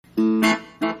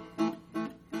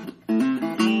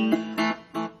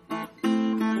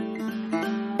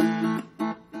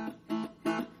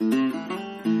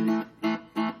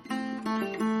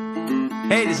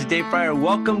Dave Fryer.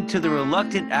 Welcome to the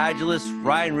Reluctant Agilist.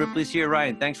 Ryan Ripley's here.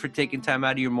 Ryan, thanks for taking time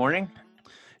out of your morning.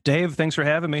 Dave, thanks for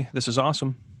having me. This is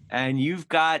awesome. And you've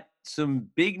got some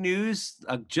big news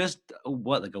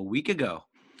like a week ago?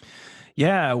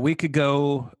 Yeah, a week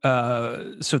ago.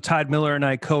 So Todd Miller and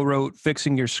I co-wrote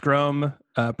Fixing Your Scrum,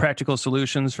 Practical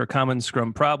Solutions for Common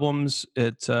Scrum Problems.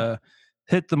 It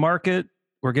hit the market.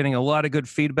 We're getting a lot of good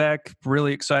feedback,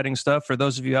 really exciting stuff. For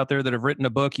those of you out there that have written a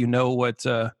book, you know what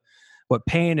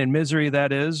pain and misery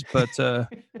that is. But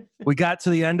we got to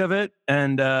the end of it,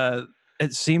 and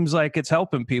it seems like it's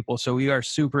helping people. So we are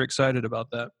super excited about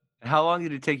that. How long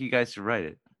did it take you guys to write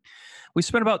it? We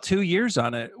spent about 2 years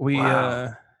on it.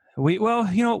 Wow. We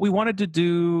wanted to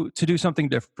do something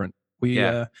different.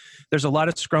 There's a lot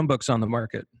of Scrum books on the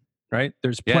market, right?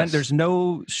 There's plenty. Yes. There's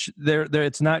no there.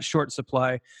 It's not short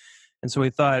supply, and so we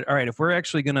thought, all right, if we're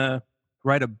actually going to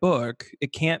write a book,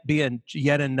 it can't be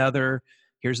yet another.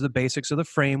 Here's the basics of the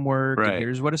framework. Right. And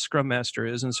here's what a Scrum Master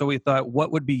is. And so we thought,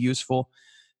 what would be useful?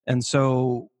 And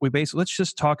so we basically, let's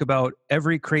just talk about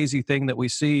every crazy thing that we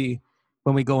see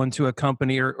when we go into a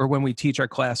company or when we teach our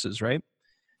classes, right?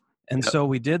 And so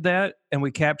we did that, and we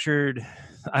captured,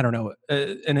 I don't know,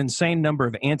 an insane number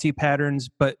of anti-patterns.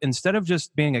 But instead of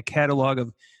just being a catalog of,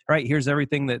 all right, here's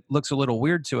everything that looks a little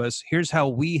weird to us, here's how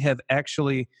we have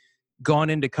actually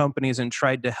gone into companies and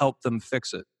tried to help them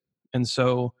fix it. And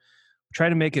so try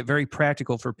to make it very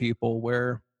practical for people,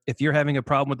 where if you're having a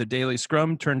problem with the Daily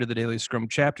Scrum, turn to the Daily Scrum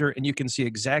chapter, and you can see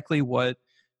exactly what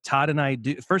Todd and I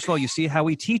do. First of all, you see how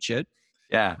we teach it.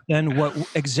 Yeah. And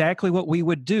exactly what we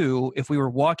would do if we were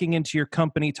walking into your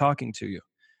company talking to you.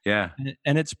 Yeah.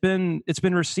 And it's been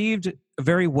received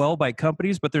very well by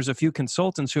companies, but there's a few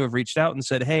consultants who have reached out and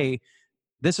said, "Hey,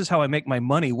 this is how I make my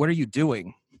money. What are you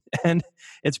doing?" And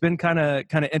it's been kind of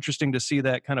interesting to see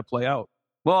that kind of play out.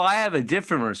 Well, I have a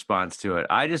different response to it.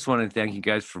 I just want to thank you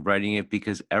guys for writing it,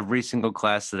 because every single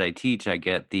class that I teach, I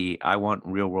get I want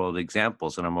real world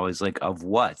examples. And I'm always like, of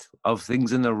what? Of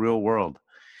things in the real world.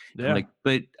 Yeah. I'm like,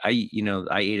 but I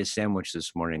ate a sandwich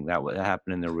this morning. That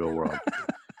happened in the real world.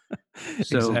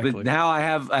 So, Exactly. But now I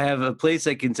have a place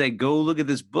I can say, go look at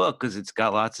this book, because it's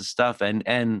got lots of stuff.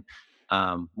 And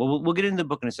we'll get into the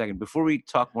book in a second. Before we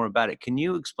talk more about it, can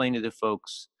you explain to the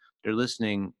folks they're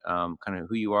listening, kind of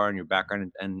who you are and your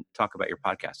background, and talk about your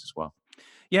podcast as well?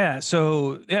 Yeah.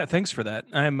 So thanks for that.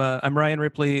 I'm Ryan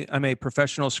Ripley. I'm a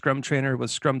professional Scrum trainer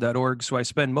with Scrum.org. So I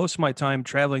spend most of my time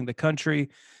traveling the country,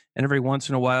 and every once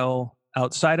in a while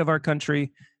outside of our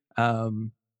country,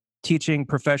 teaching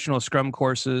professional Scrum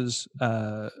courses,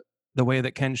 the way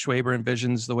that Ken Schwaber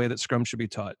envisions the way that Scrum should be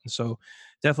taught. And so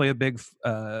definitely a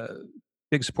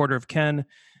big supporter of Ken.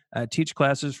 Teach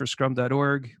classes for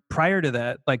Scrum.org. Prior to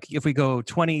that, like if we go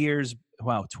 20 years,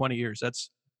 wow, 20 years.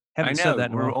 Haven't said that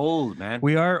in a We're while. old, man.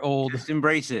 We are old. Just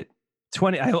embrace it.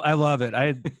 20. I love it.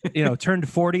 I turned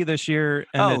 40 this year.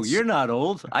 And you're not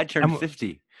old. I turned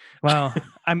 50. Well,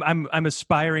 I'm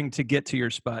aspiring to get to your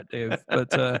spot, Dave.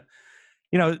 But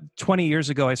 20 years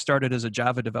ago, I started as a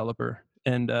Java developer,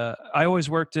 and I always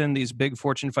worked in these big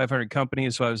Fortune 500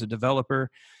 companies. So I was a developer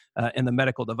in the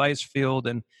medical device field,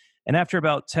 and after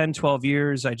about 10, 12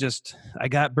 years, I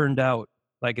got burned out.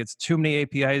 Like, it's too many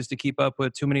APIs to keep up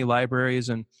with, too many libraries,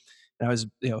 and I was,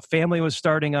 family was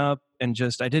starting up, and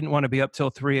I didn't want to be up till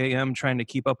 3 a.m. trying to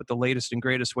keep up with the latest and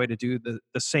greatest way to do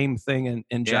the same thing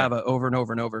in Java over and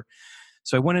over and over.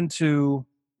 So I went into,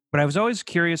 but I was always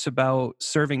curious about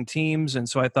serving teams, and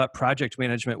so I thought project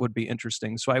management would be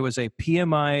interesting. So I was a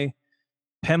PMI,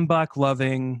 PMBOK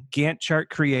loving, Gantt chart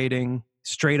creating,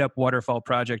 straight up waterfall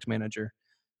project manager.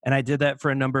 And I did that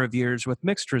for a number of years with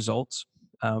mixed results.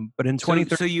 But in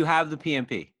 2013, so you have the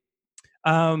PMP.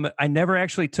 I never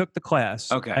actually took the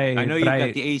class. Okay, I know you've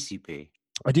got the ACP.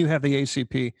 I do have the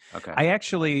ACP. Okay,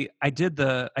 I did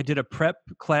a prep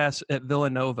class at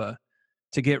Villanova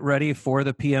to get ready for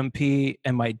the PMP,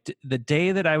 and the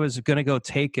day that I was going to go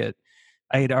take it,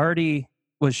 I had already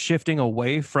was shifting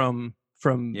away from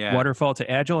waterfall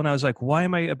to agile, and I was like, why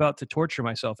am I about to torture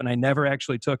myself? And I never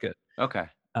actually took it. Okay.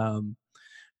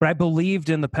 But I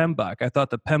believed in the PMBOK. I thought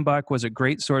the PMBOK was a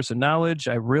great source of knowledge.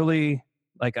 I really,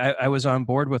 I was on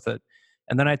board with it.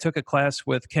 And then I took a class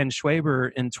with Ken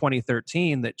Schwaber in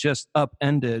 2013 that just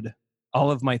upended all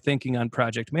of my thinking on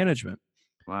project management.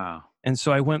 Wow. And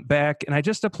so I went back and I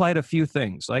just applied a few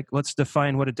things. Like, let's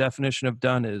define what a definition of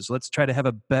done is. Let's try to have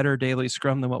a better daily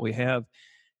Scrum than what we have.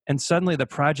 And suddenly the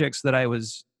projects that I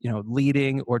was,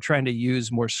 leading or trying to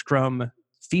use more Scrum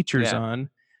features on,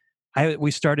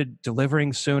 we started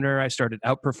delivering sooner. I started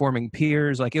outperforming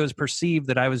peers. Like, it was perceived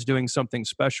that I was doing something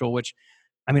special, which,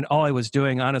 all I was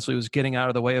doing, honestly, was getting out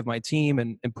of the way of my team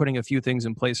and putting a few things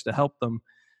in place to help them.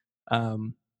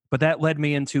 But that led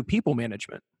me into people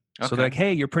management. So they're Okay. like,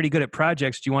 hey, you're pretty good at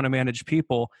projects. Do you want to manage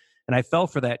people? And I fell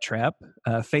for that trap,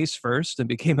 face first, and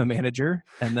became a manager,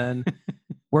 and then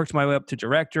worked my way up to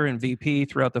director and VP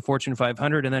throughout the Fortune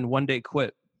 500, and then one day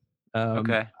quit. Um,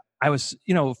 Okay. I was,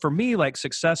 for me, like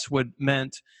success would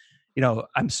meant,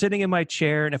 I'm sitting in my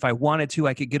chair, and if I wanted to,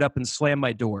 I could get up and slam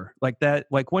my door like that.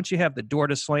 Like once you have the door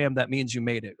to slam, that means you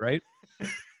made it, right?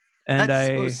 And That's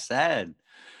so sad.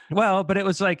 but it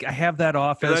was like I have that Because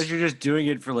office. you're just doing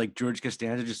it for like George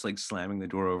Costanza, just like slamming the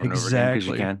door over and over again because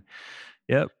you Exactly. can.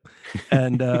 Yep.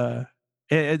 And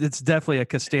it's definitely a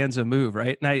Costanza move,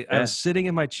 right? And I Yeah. was sitting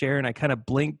in my chair, and I kind of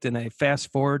blinked, and I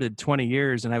fast forwarded 20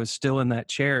 years, and I was still in that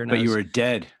chair, and But you were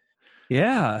dead.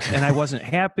 yeah, and I wasn't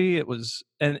happy. It was,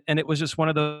 and it was just one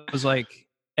of those like,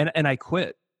 and I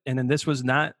quit. And then this was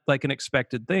not like an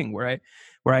expected thing where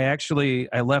I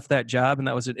actually, I left that job, and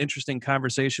that was an interesting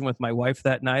conversation with my wife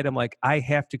that night. I'm like, I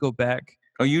have to go back.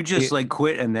 Oh, you just It, like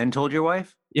quit and then told your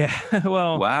wife? yeah.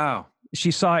 Well, Wow.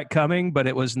 she saw it coming, but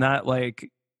it was not like,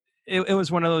 it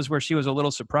was one of those where she was a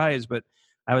little surprised, but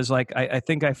I was like, I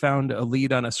think I found a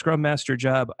lead on a Scrum Master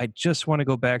job. I just want to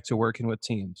go back to working with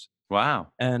teams. Wow.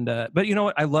 And but you know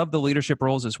what? I love the leadership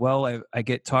roles as well. I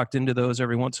get talked into those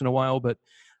every once in a while, but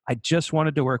I just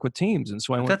wanted to work with teams, and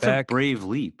so I But went that's a back. brave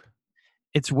leap.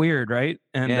 It's weird, right?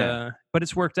 And Yeah. but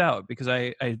it's worked out because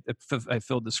I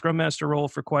filled the Scrum Master role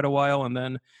for quite a while, and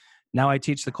then now I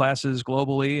teach the classes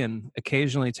globally and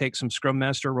occasionally take some Scrum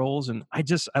Master roles. And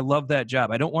I love that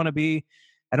job. I don't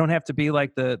have to be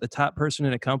like the top person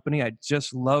in a company. I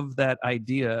just love that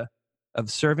idea of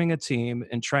serving a team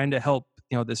and trying to help,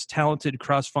 this talented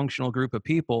cross-functional group of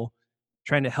people,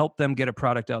 trying to help them get a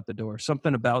product out the door.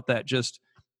 Something about that just,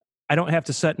 I don't have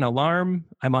to set an alarm.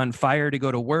 I'm on fire to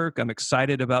go to work. I'm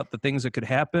excited about the things that could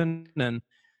happen. And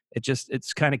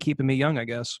it's kind of keeping me young, I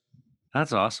guess.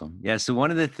 That's awesome. Yeah. So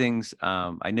one of the things,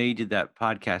 I know you did that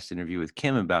podcast interview with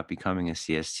Kim about becoming a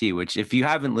CST, which if you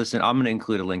haven't listened, I'm going to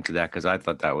include a link to that because I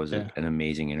thought that was Yeah. an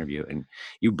amazing interview, and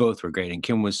you both were great. And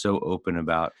Kim was so open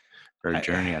about her I,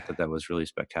 journey. I thought that was really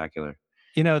spectacular.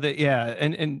 that yeah,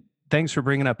 and thanks for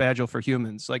bringing up Agile for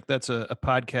Humans. Like that's a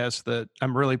podcast that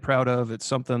I'm really proud of. It's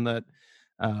something that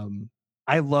um,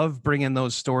 I love bringing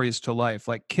those stories to life.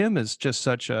 Like Kim is just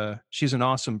she's an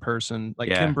awesome person. Like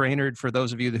Kim Yeah. Brainerd, for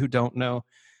those of you who don't know,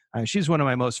 she's one of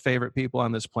my most favorite people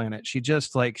on this planet. She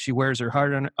just like she wears her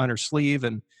heart on her sleeve,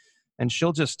 and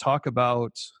she'll just talk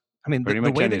about. I mean, Pretty the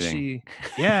much way that anything.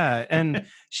 yeah, and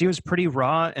she was pretty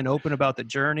raw and open about the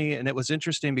journey, and it was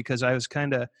interesting because I was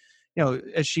kind of,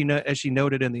 as she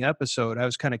noted in the episode, I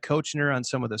was kind of coaching her on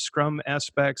some of the Scrum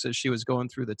aspects as she was going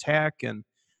through the TAC, and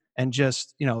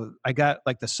just, I got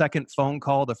like the second phone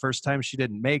call the first time she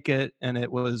didn't make it, and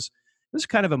it was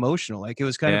kind of emotional. Like it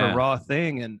was kind of a Yeah. raw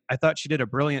thing, and I thought she did a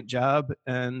brilliant job.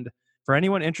 And for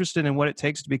anyone interested in what it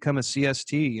takes to become a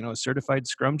CST, a certified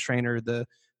Scrum trainer, the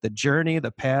journey,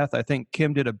 the path, I think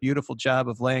Kim did a beautiful job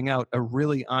of laying out a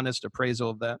really honest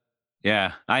appraisal of that.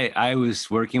 Yeah, I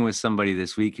was working with somebody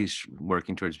this week who's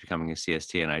working towards becoming a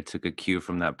CST, and I took a cue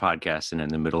from that podcast, and in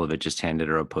the middle of it, just handed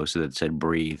her a poster that said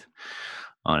 "breathe"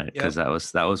 on it because Yep.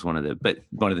 that was one of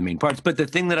the main parts. But the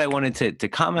thing that I wanted to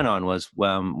comment on was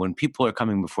when people are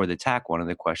coming before the TAC, one of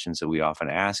the questions that we often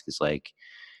ask is like,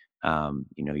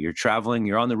 you're traveling,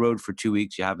 you're on the road for 2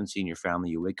 weeks, you haven't seen your family,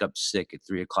 you wake up sick at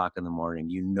 3 o'clock in the morning,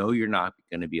 you're not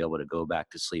going to be able to go back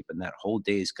to sleep, and that whole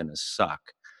day is going to suck,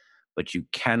 but you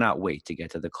cannot wait to get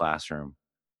to the classroom.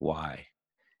 Why?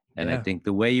 And I Yeah. think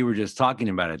the way you were just talking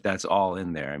about it, that's all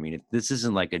in there. I mean, this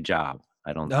isn't like a job.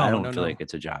 I No, don't no, feel no. like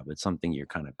it's a job. It's something you're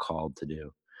kind of called to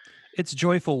do. It's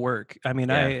joyful work. I mean,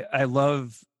 Yeah. I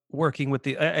love working with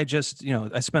I just,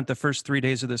 I spent the first 3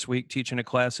 days of this week teaching a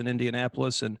class in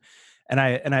Indianapolis, and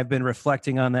I've been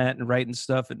reflecting on that and writing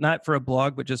stuff, not for a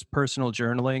blog, but just personal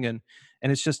journaling. And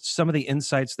it's just some of the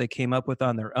insights they came up with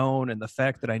on their own, and the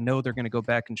fact that I know they're going to go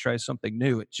back and try something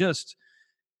new.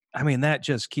 I mean, that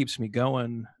just keeps me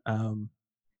going. And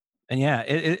yeah,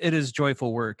 it is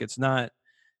joyful work. It's not,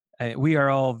 we are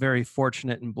all very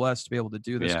fortunate and blessed to be able to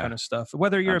do this kind Yeah. of stuff,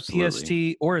 whether you're a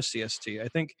Absolutely. PST or a CST. I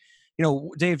think,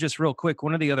 Dave, just real quick,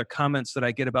 one of the other comments that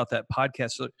I get about that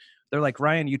podcast, so they're like,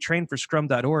 Ryan, you train for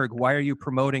scrum.org. Why are you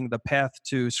promoting the path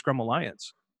to Scrum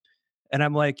Alliance? And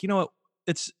I'm like,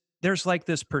 there's like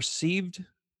this perceived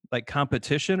like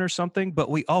competition or something, but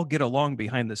we all get along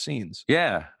behind the scenes.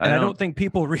 Yeah. And I don't think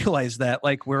people realize that.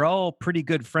 Like we're all pretty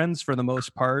good friends for the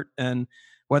most part. And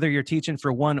whether you're teaching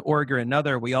for one org or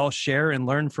another, we all share and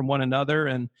learn from one another.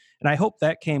 And I hope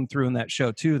that came through in that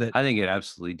show too. That I think it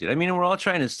absolutely did. I mean, we're all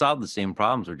trying to solve the same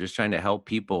problems. We're just trying to help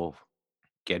people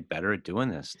get better at doing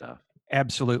this stuff.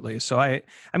 Absolutely. So I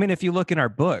mean, if you look in our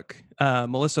book,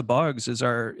 Melissa Boggs is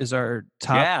our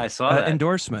top Yeah, I saw that.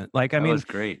 endorsement. Like, I That mean, was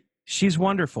great. she's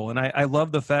wonderful, and I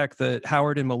love the fact that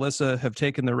Howard and Melissa have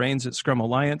taken the reins at Scrum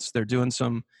Alliance. They're doing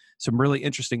some really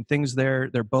interesting things there.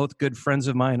 They're both good friends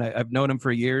of mine. I've known them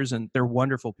for years, and they're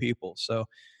wonderful people. So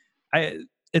I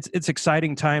it's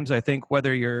exciting times. I think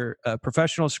whether you're a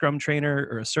professional Scrum trainer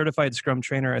or a certified Scrum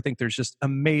trainer, I think there's just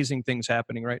amazing things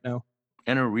happening right now.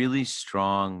 And a really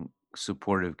strong,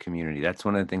 supportive community. That's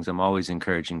one of the things I'm always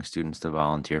encouraging students to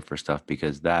volunteer for stuff,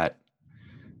 because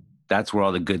that's where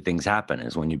all the good things happen,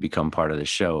 is when you become part of the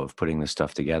show of putting this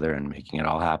stuff together and making it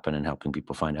all happen and helping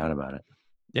people find out about it.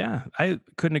 Yeah, I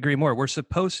couldn't agree more.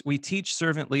 We teach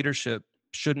servant leadership.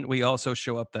 Shouldn't we also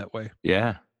show up that way?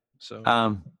 Yeah. So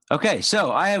Okay,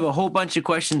 so I have a whole bunch of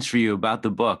questions for you about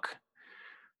the book.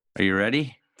 Are you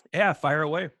ready? yeah, fire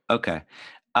away. Okay.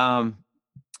 Um,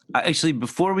 Actually,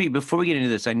 before we get into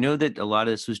this, I know that a lot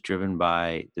of this was driven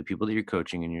by the people that you're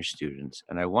coaching and your students,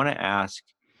 and I want to ask: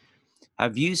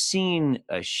 have you seen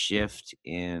a shift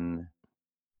in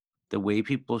the way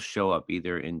people show up,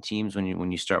 either in teams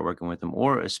when you start working with them,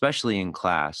 or especially in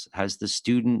class? Has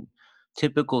the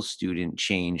typical student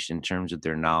changed in terms of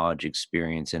their knowledge,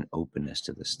 experience, and openness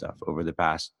to this stuff over the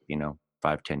past,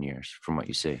 5, 10 years from what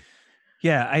you see?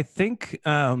 Yeah, I think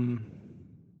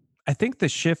the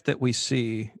shift that we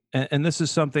see, and this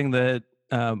is something that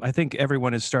I think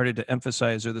everyone has started to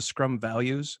emphasize, are the Scrum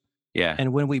values. Yeah.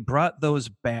 And when we brought those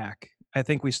back, I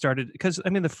think we started because I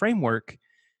mean the framework.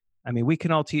 I mean, we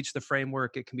can all teach the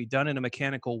framework. It can be done in a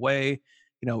mechanical way.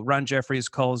 Ron Jeffries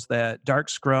calls that dark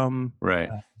Scrum. Right.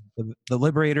 The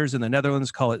Liberators in the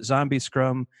Netherlands call it zombie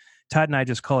Scrum. Todd and I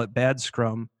just call it bad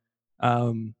Scrum.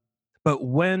 Um, but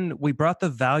when we brought the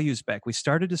values back, we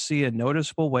started to see a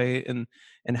noticeable way in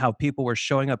how people were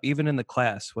showing up, even in the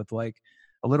class, with like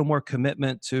a little more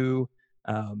commitment to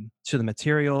the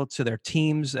material, to their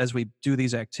teams as we do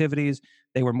these activities.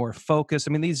 They were more focused.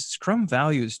 I mean, these Scrum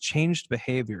values changed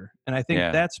behavior, and I think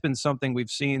Yeah. that's been something we've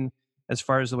seen as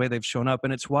far as the way they've shown up,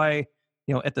 and it's why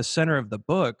at the center of the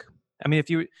book. I mean, if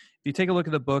you take a look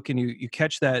at the book and you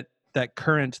catch that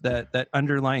current, that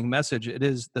underlying message, it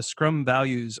is the Scrum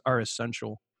values are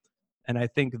essential, and I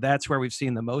think that's where we've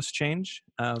seen the most change.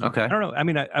 I Okay. don't know. I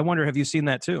mean, I wonder, have you seen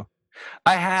that too?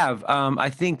 I have. I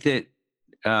think that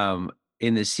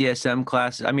in the CSM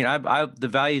class, I mean, the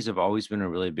values have always been a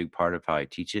really big part of how I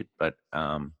teach it, but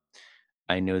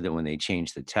I know that when they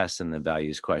changed the tests and the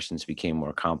values questions became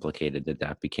more complicated,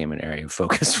 that became an area of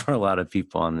focus for a lot of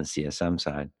people on the CSM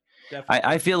side. Definitely.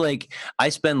 I feel like I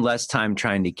spend less time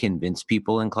trying to convince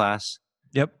people in class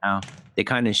Yep. now. They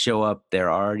kind of show up,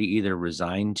 they're already either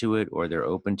resigned to it or they're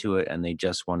open to it, and they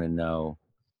just want to know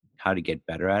how to get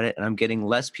better at it. And I'm getting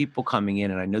less people coming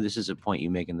in, and I know this is a point you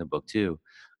make in the book too.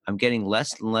 I'm getting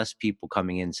less and less people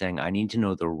coming in saying, I need to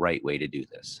know the right way to do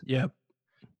this, Yep.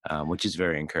 which is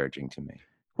very encouraging to me.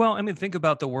 Well, I mean, think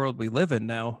about the world we live in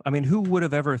now. I mean, who would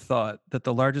have ever thought that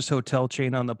the largest hotel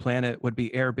chain on the planet would be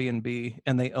Airbnb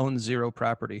and they own zero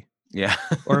property? Yeah.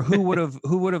 Or who would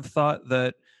have thought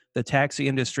that the taxi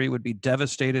industry would be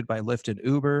devastated by Lyft and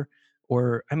Uber?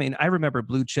 Or I mean, I remember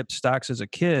blue chip stocks as a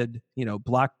kid,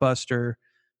 Blockbuster,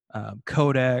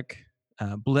 Kodak,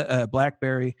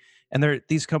 BlackBerry, and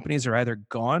these companies are either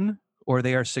gone or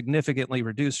they are significantly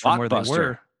reduced from where they Blockbuster.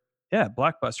 were. Yeah,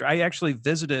 Blockbuster. I actually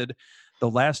visited the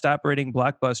last operating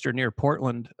Blockbuster near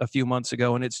Portland a few months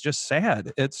ago, and it's just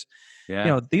sad. It's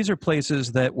Yeah. these are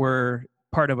places that were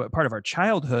part of our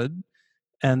childhood,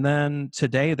 and then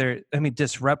today I mean,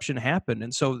 disruption happened.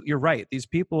 And so you're right, these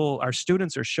people, our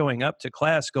students, are showing up to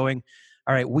class going,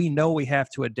 all right, we know we have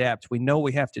to adapt, we know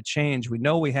we have to change, we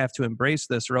know we have to embrace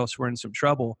this or else we're in some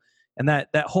trouble. And that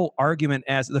whole argument,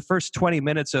 as the first 20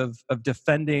 minutes of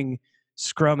defending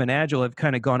Scrum and Agile, have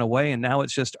kind of gone away, and now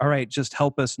it's just, all right, just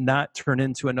help us not turn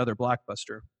into another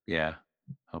Blockbuster. Yeah.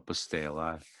 Help us stay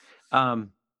alive.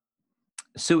 Um,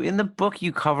 So in the book,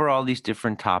 you cover all these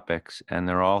different topics, and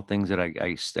they're all things that I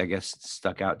guess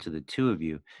stuck out to the two of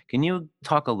you. Can you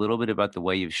talk a little bit about the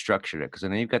way you've structured it? Because I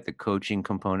know you've got the coaching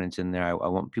components in there. I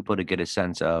want people to get a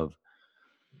sense of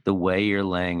the way you're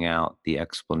laying out the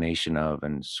explanation of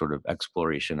and sort of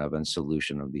exploration of and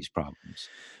solution of these problems.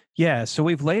 Yeah, so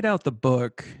we've laid out the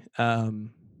book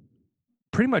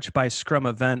pretty much by Scrum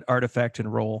event, artifact,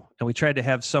 and role. And we tried to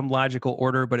have some logical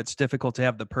order, but it's difficult to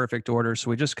have the perfect order. So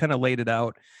we just kind of laid it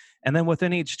out. And then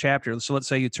within each chapter, so let's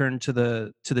say you turn to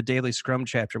the daily Scrum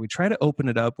chapter, we try to open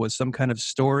it up with some kind of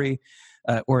story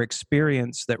or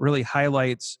experience that really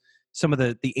highlights some of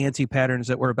the anti patterns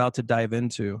that we're about to dive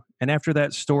into. And after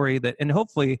that story, that and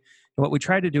hopefully what we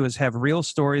try to do is have real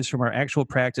stories from our actual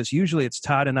practice. Usually, it's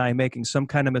Todd and I making some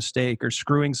kind of mistake or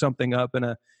screwing something up in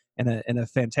a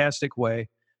fantastic way.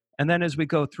 And then as we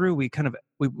go through, we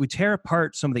tear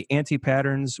apart some of the anti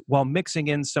patterns while mixing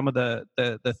in some of the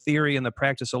theory and the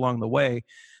practice along the way.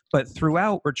 But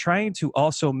throughout, we're trying to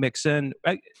also mix in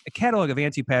a catalog of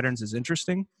anti patterns is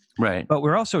interesting, Right. but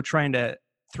we're also trying to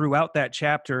throughout that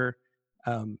chapter,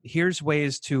 here's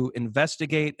ways to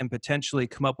investigate and potentially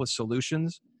come up with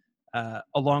solutions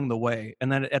along the way. And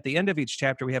then at the end of each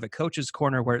chapter, we have a coach's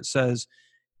corner where it says,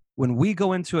 when we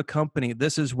go into a company,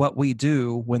 this is what we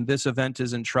do when this event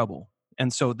is in trouble.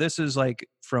 And so this is like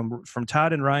from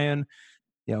Todd and Ryan,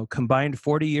 combined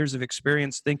 40 years of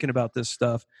experience thinking about this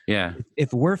stuff. Yeah.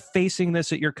 If we're facing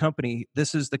this at your company,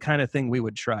 this is the kind of thing we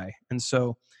would try. And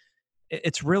so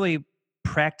it's really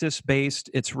practice based.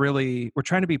 We're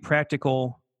trying to be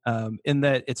practical in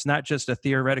that it's not just a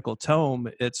theoretical tome.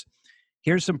 It's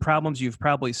here's some problems you've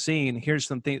probably seen. Here's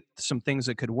some things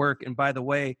that could work. And by the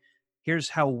way, here's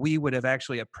how we would have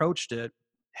actually approached it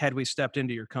had we stepped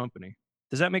into your company.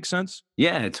 Does that make sense?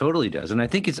 Yeah, it totally does. And I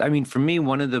think I mean, for me,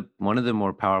 one of the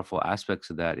more powerful aspects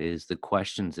of that is the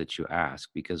questions that you ask,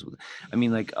 because I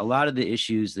mean, like a lot of the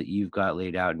issues that you've got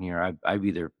laid out in here, I've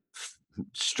either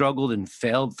struggled and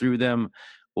failed through them,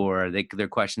 or they're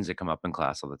questions that come up in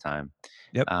class all the time.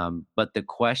 Yep. But the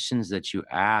questions that you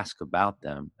ask about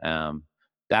them,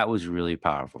 that was really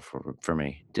powerful for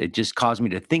me. It just caused me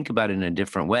to think about it in a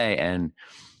different way. And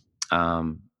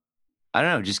I don't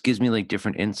know, it just gives me like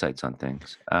different insights on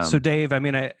things. So Dave, I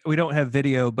mean, we don't have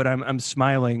video, but I'm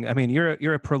smiling. I mean,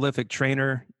 you're a prolific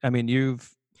trainer. I mean, you've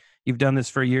done this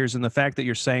for years, and the fact that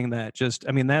you're saying that, just,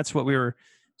 I mean, that's what we're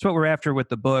after with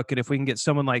the book. And if we can get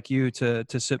someone like you to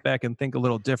sit back and think a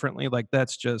little differently, like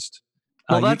that's just,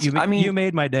 Well, that's, I mean, you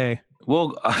made my day.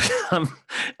 well,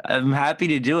 I'm happy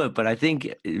to do it, but I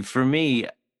think for me,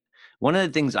 one of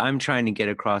the things I'm trying to get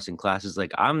across in class is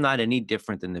like, I'm not any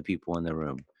different than the people in the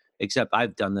room, except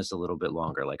I've done this a little bit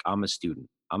longer. Like I'm a student.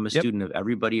 I'm a Yep. student of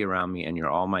everybody around me, and you're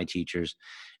all my teachers.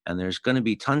 And there's going to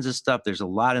be tons of stuff. There's a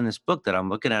lot in this book that I'm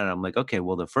looking at, and I'm like, okay,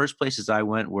 well, the first places I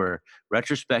went were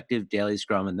retrospective, daily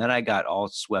scrum, and then I got all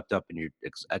swept up in your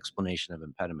explanation of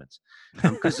impediments,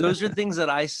 because those are things that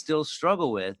I still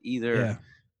struggle with. Either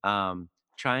Yeah.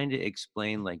 trying to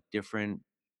explain like different,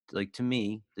 like to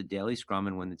me, the daily scrum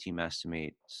and when the team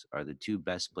estimates are the two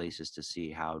best places to see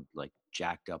how like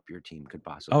jacked up your team could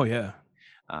possibly Oh be. yeah.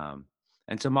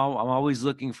 And so I'm always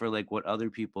looking for like what other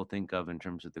people think of in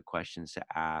terms of the questions to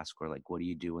ask, or like, what do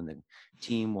you do when the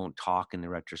team won't talk in the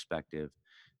retrospective?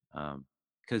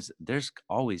 Because there's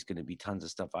always going to be tons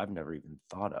of stuff I've never even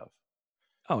thought of.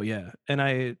 Oh yeah,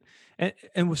 and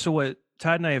so what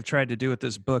Todd and I have tried to do with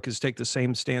this book is take the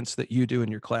same stance that you do in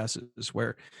your classes,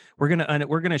 where we're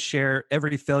gonna share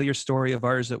every failure story of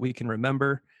ours that we can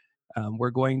remember.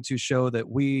 We're going to show that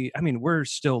we're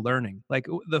still learning. Like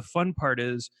the fun part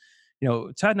is,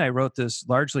 Todd and I wrote this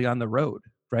largely on the road,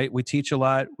 right? We teach a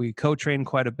lot, we co-train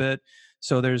quite a bit,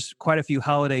 so there's quite a few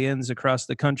Holiday Inns across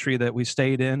the country that we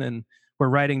stayed in, and we're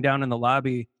writing down in the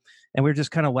lobby and we were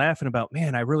just kind of laughing about,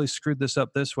 man, I really screwed this up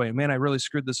this way. Man, I really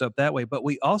screwed this up that way. But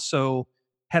we also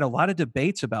had a lot of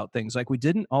debates about things. Like we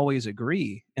didn't always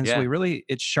agree. And so Yeah.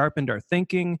 it sharpened our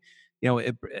thinking.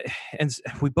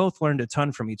 We both learned a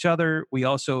ton from each other. It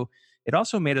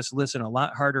also made us listen a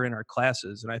lot harder in our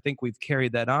classes. And I think we've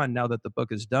carried that on now that the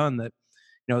book is done, that,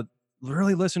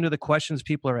 really listen to the questions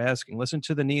people are asking, listen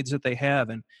to the needs that they have.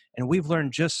 And we've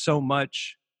learned just so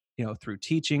much, through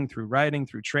teaching, through writing,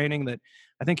 through training, that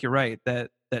I think you're right, that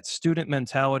student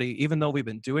mentality, even though we've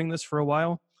been doing this for a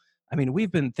while, I mean,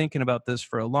 we've been thinking about this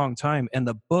for a long time, and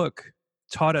the book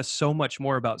taught us so much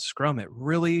more about Scrum. It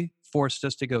really forced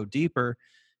us to go deeper,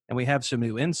 and we have some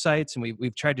new insights, and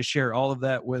we've tried to share all of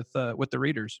that with the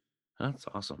readers. That's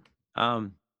awesome.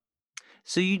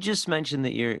 So you just mentioned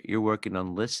that you're working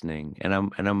on listening, and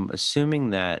I'm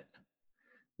assuming that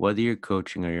whether you're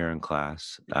coaching or you're in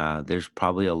class, there's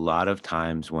probably a lot of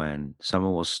times when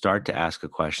someone will start to ask a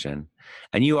question,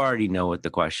 and you already know what the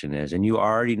question is, and you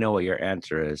already know what your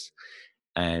answer is.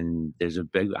 And there's a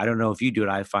big, I don't know if you do it.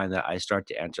 I find that I start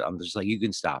to answer. I'm just like, you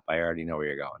can stop. I already know where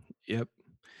you're going. Yep.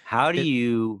 How do It,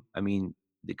 you, I mean,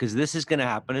 because this is going to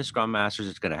happen to Scrum Masters,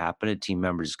 it's going to happen to team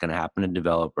members, it's going to happen to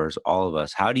developers, all of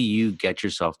us. How do you get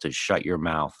yourself to shut your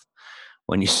mouth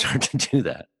when you start to do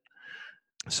that?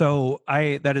 so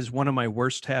that is one of my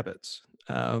worst habits.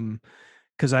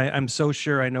 Because I'm so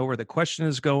sure I know where the question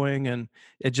is going, and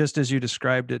it just as you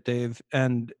described it, Dave.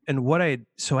 And what I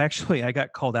so actually I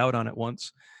got called out on it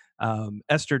once.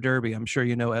 Esther Derby. I'm sure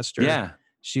you know Esther. Yeah.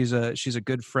 She's a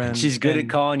good And friend, she's good at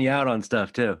calling you out on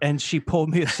stuff too. and she pulled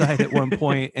me aside at one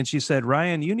point and she said,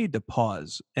 Ryan, you need to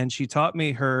pause. And she taught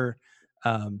me her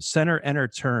center enter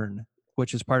turn,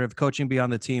 which is part of Coaching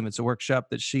Beyond the Team. It's a workshop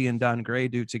that she and Don Gray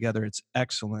do together. It's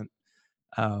excellent.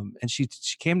 And she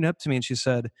came up to me and she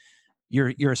said,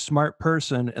 you're a smart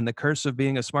person, and the curse of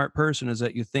being a smart person is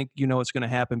that you think you know what's going to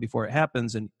happen before it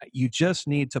happens, and you just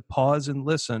need to pause and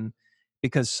listen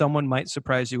because someone might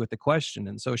surprise you with the question.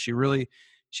 And so she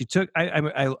took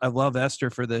I love Esther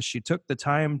for this. She took the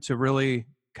time to really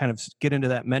kind of get into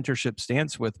that mentorship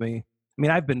stance with me. I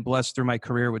mean, I've been blessed through my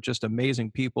career with just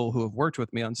amazing people who have worked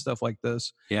with me on stuff like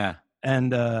this. Yeah.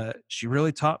 And she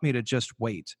really taught me to just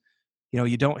wait.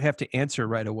 You don't have to answer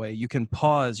right away. You can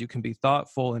pause, you can be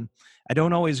thoughtful. And I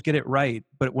don't always get it right,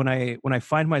 but when I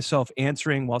find myself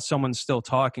answering while someone's still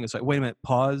talking, it's like, wait a minute,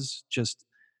 pause, just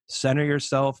center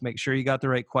yourself, make sure you got the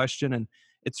right question. And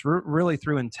it's really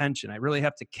through intention. I really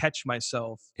have to catch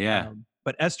myself. Yeah.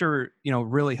 But Esther,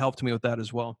 really helped me with that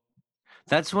as well.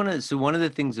 That's one of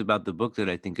the things about the book that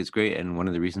I think is great, and one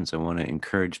of the reasons I want to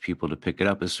encourage people to pick it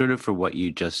up is sort of for what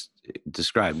you just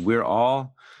described.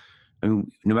 I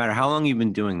mean, no matter how long you've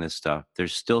been doing this stuff,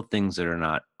 there's still things that are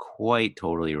not quite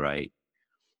totally right.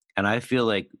 And I feel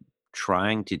like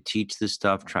trying to teach this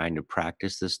stuff, trying to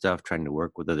practice this stuff, trying to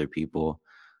work with other people,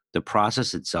 the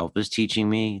process itself is teaching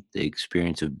me. The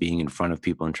experience of being in front of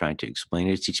people and trying to explain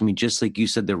it is teaching me, just like you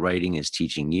said, the writing is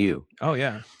teaching you. Oh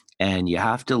yeah. And you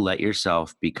have to let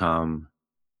yourself become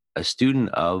a student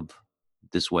of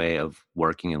this way of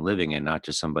working and living, and not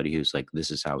just somebody who's like, this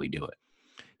is how we do it.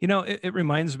 It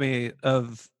reminds me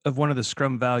of one of the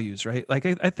Scrum values, right? Like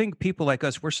I think people like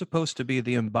us, we're supposed to be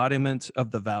the embodiment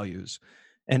of the values.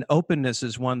 And openness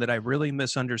is one that I really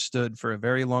misunderstood for a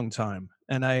very long time.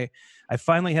 And I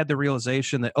finally had the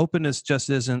realization that openness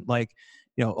just isn't like,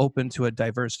 open to a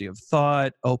diversity of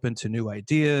thought, open to new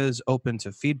ideas, open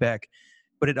to feedback,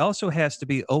 but it also has to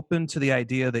be open to the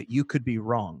idea that you could be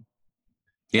wrong.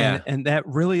 Yeah. And that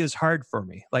really is hard for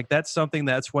me. Like that's something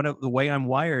that's one of the way I'm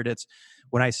wired. It's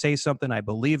when I say something, I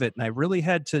believe it. And I really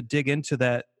had to dig into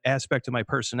that aspect of my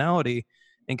personality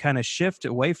and kind of shift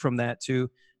away from that to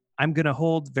I'm going to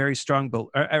hold very strong,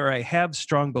 or I have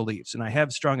strong beliefs and I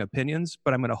have strong opinions,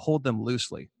 but I'm going to hold them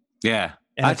loosely. Yeah.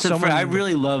 And if I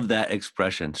really love that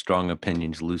expression, strong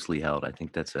opinions loosely held. I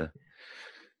think that's a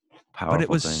powerful but it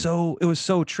was thing.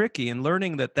 so tricky, and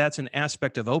learning that that's an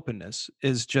aspect of openness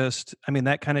is just, I mean,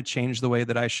 that kind of changed the way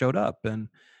that I showed up. And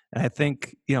I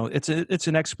think, it's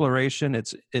an exploration,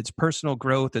 it's personal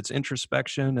growth, it's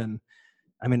introspection. And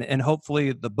I mean, and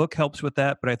hopefully the book helps with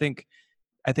that. But I think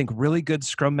really good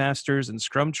Scrum masters and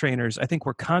Scrum trainers, I think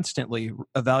we're constantly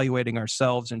evaluating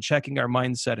ourselves and checking our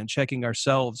mindset and checking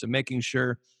ourselves and making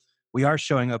sure we are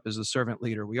showing up as a servant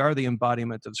leader. We are the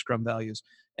embodiment of Scrum values.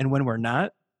 And when we're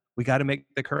not, we got to make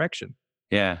the correction.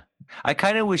 Yeah. I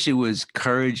kind of wish it was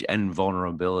courage and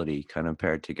vulnerability kind of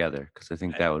paired together, because I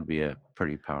think that would be a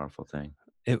pretty powerful thing.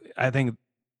 I think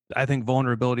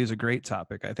vulnerability is a great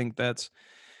topic. I think that's,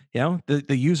 the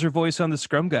user voice on the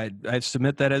Scrum Guide. I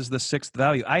submit that as the sixth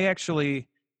value. I actually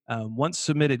once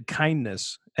submitted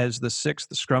kindness as the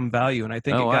sixth Scrum value, and I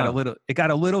think it got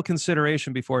a little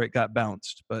consideration before it got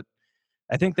bounced. But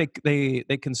I think they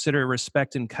consider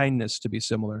respect and kindness to be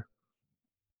similar.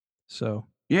 So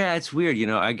Yeah, it's weird.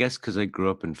 I guess because I grew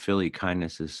up in Philly,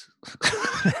 kindness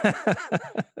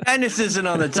isn't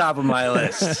on the top of my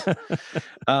list.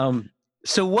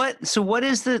 So what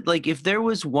is if there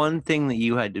was one thing that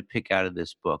you had to pick out of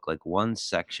this book, like one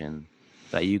section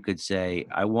that you could say,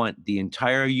 I want the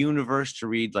entire universe to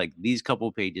read like these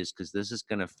couple pages, because this is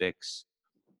going to fix,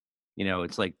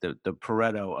 it's like the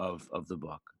Pareto of the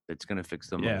book that's going to fix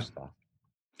the most stuff.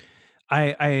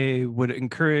 I would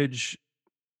encourage.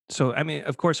 So, I mean,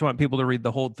 of course, I want people to read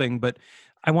the whole thing, but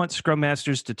I want Scrum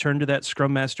Masters to turn to that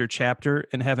Scrum Master chapter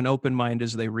and have an open mind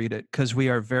as they read it, because we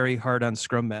are very hard on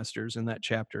Scrum Masters in that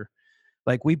chapter.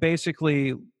 Like we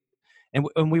basically,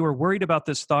 and we were worried about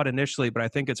this thought initially, but I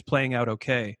think it's playing out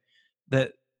okay,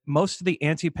 that most of the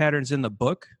anti-patterns in the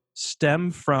book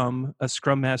stem from a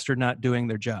Scrum Master not doing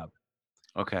their job.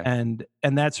 Okay. And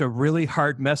that's a really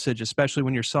hard message, especially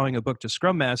when you're selling a book to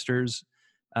Scrum Masters,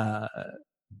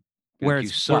 where you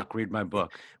suck, read my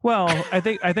book. Well, I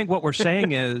think what we're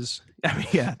saying is, I mean,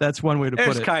 yeah, that's one way to put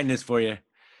it. There's kindness for you.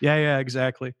 Yeah,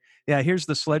 exactly. Yeah, here's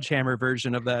the sledgehammer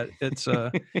version of that. It's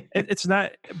it's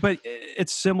not, but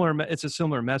it's similar. It's a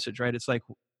similar message, right? It's like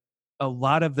a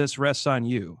lot of this rests on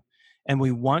you, and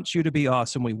we want you to be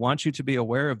awesome. We want you to be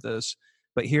aware of this,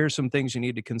 but here's some things you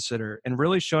need to consider, and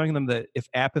really showing them that if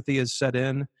apathy is set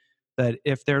in, that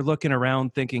if they're looking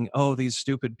around thinking, oh, these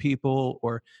stupid people,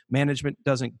 or management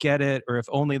doesn't get it, or if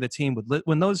only the team would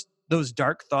when those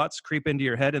dark thoughts creep into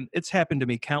your head, and it's happened to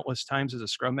me countless times as a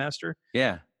scrum master,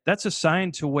 Yeah. that's a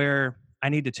sign to where I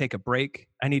need to take a break.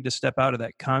 I need to step out of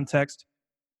that context.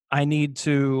 I need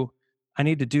to I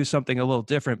need to do something a little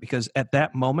different, because at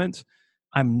that moment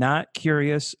I'm not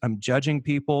curious, I'm judging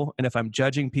people, and if I'm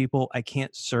judging people, I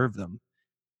can't serve them.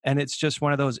 And it's just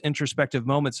one of those introspective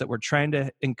moments that we're trying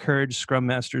to encourage scrum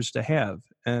masters to have.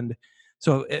 And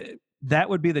so that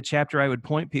would be the chapter I would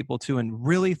point people to, and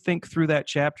really think through that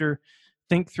chapter,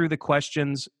 think through the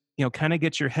questions, kind of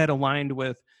get your head aligned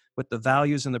with the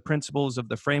values and the principles of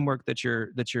the framework that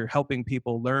you're helping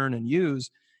people learn and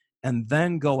use, and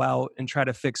then go out and try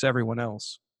to fix everyone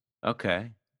else.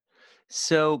 Okay.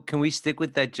 So can we stick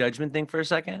with that judgment thing for a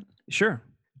second? Sure.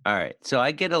 All right. So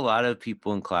I get a lot of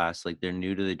people in class, like they're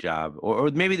new to the job, or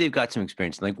maybe they've got some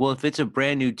experience. Like, well, if it's a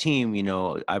brand new team,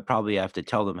 I probably have to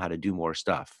tell them how to do more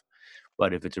stuff.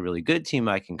 But if it's a really good team,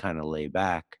 I can kind of lay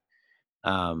back.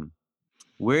 Um,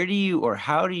 where do you, or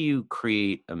how do you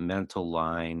create a mental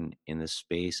line in the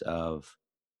space of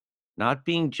not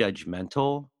being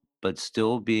judgmental, but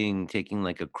still taking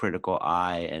like a critical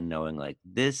eye and knowing like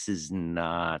this is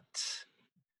not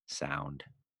sound?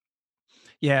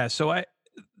 Yeah. So I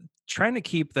trying to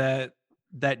keep that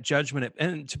judgment,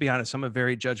 and to be honest, I'm a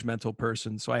very judgmental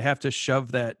person, so I have to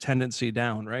shove that tendency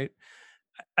down, right?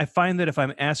 I find that if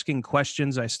I'm asking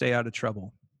questions, I stay out of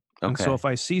trouble. And so Okay. if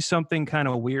I see something kind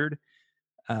of weird,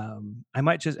 I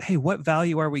might just, hey, what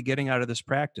value are we getting out of this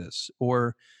practice?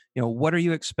 Or, what are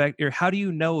you expect? Or how do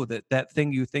you know that that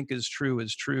thing you think is true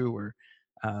is true? Or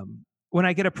when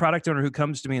I get a product owner who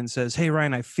comes to me and says, hey,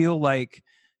 Ryan, I feel like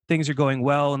things are going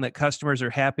well and that customers are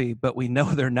happy, but we know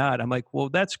they're not. I'm like, well,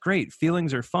 that's great.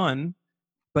 Feelings are fun,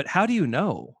 but how do you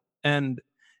know? And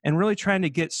really trying to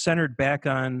get centered back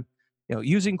on,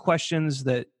 using questions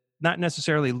that not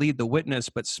necessarily lead the witness,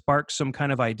 but spark some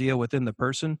kind of idea within the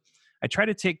person. I try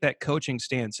to take that coaching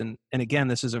stance. And again,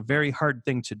 this is a very hard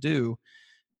thing to do,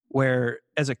 where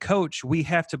as a coach, we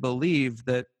have to believe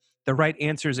that the right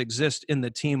answers exist in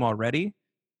the team already.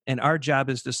 And our job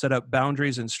is to set up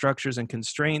boundaries and structures and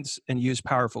constraints and use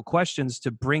powerful questions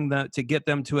to get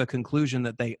them to a conclusion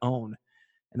that they own.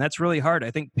 And that's really hard.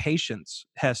 I think patience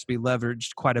has to be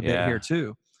leveraged quite a bit here Yeah.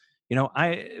 too.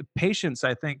 I patience,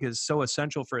 I think, is so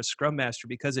essential for a scrum master,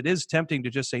 because it is tempting to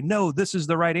just say, no, this is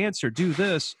the right answer, do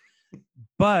this.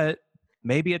 But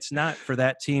maybe it's not for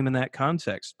that team in that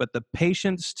context. But the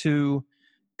patience to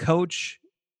coach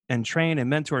and train and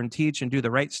mentor and teach and do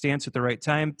the right stance at the right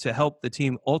time to help the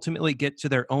team ultimately get to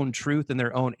their own truth and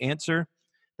their own answer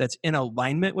that's in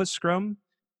alignment with scrum,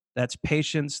 that's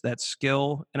patience, that's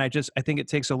skill. And I think it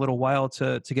takes a little while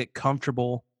to get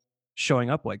comfortable showing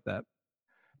up like that.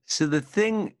 So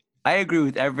I agree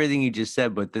with everything you just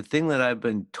said, but the thing that I've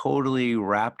been totally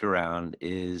wrapped around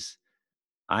is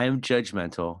I am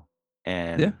judgmental, Yeah.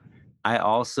 and I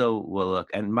also will look,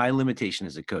 and my limitation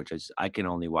as a coach is I can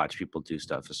only watch people do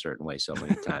stuff a certain way so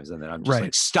many times, and then I'm just Right.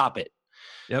 like, stop it.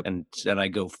 Yep. And then I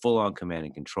go full on command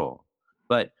and control.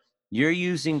 But you're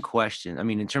using question. I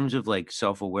mean, in terms of like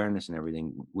self-awareness and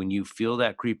everything, when you feel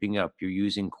that creeping up, you're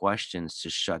using questions to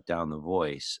shut down the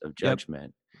voice of Yep.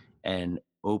 judgment and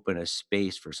open a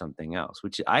space for something else,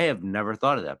 which I have never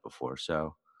thought of that before.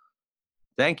 So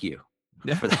thank you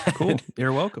Yeah. for that. Cool.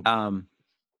 You're welcome.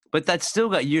 But that's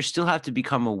you still have to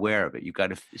become aware of it. You got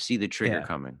to see the trigger Yeah.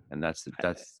 coming, and that's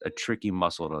a tricky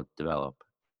muscle to develop.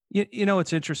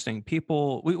 It's interesting.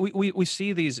 People, we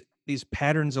see these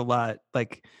patterns a lot,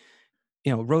 like,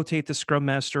 rotate the scrum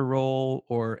master role,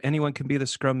 or anyone can be the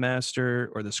scrum master,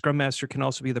 or the scrum master can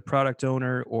also be the product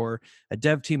owner, or a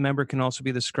dev team member can also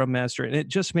be the scrum master. And it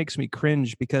just makes me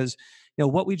cringe, because,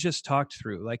 what we just talked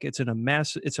through, like it's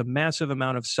a massive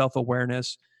amount of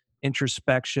self-awareness,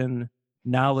 introspection,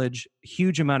 knowledge,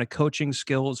 huge amount of coaching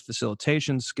skills,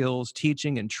 facilitation skills,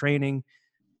 teaching and training.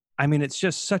 I mean, it's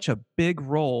just such a big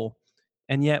role,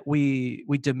 and yet we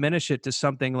diminish it to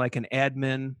something like an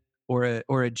admin, or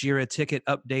a Jira ticket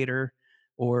updater,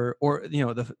 or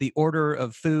the order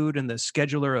of food and the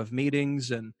scheduler of meetings.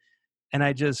 And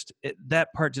that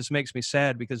part just makes me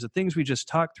sad, because the things we just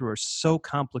talked through are so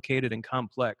complicated and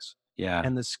complex, Yeah.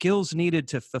 and the skills needed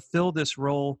to fulfill this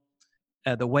role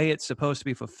the way it's supposed to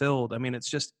be fulfilled. I mean,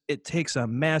 it takes a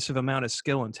massive amount of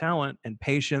skill and talent and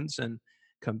patience and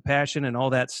compassion and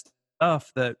all that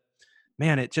stuff that,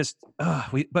 man, it just,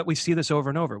 but we see this over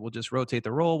and over. We'll just rotate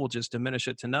the role. We'll just diminish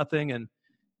it to nothing. And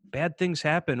bad things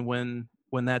happen when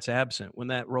that's absent, when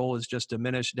that role is just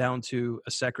diminished down to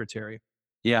a secretary.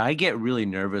 Yeah, I get really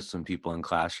nervous when people in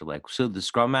class are like, "So the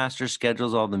scrum master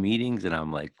schedules all the meetings?" And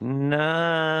I'm like,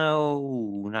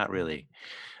 "No, not really."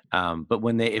 But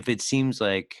when they if it seems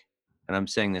like, and I'm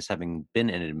saying this having been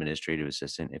an administrative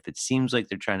assistant, if it seems like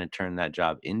they're trying to turn that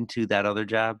job into that other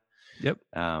job, Yep.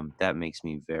 that makes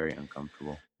me very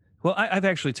uncomfortable. Well, I've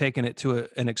actually taken it to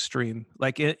an extreme.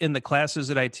 Like in the classes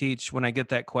that I teach, when I get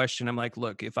that question, I'm like,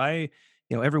 look, if I,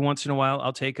 every once in a while,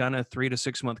 I'll take on a 3 to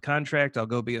 6 month contract. I'll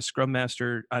go be a scrum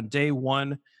master on day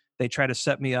one. They try to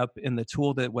set me up in the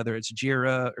tool that, whether it's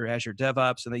Jira or Azure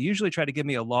DevOps, and they usually try to give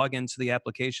me a login to the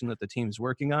application that the team's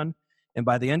working on. And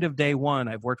by the end of day one,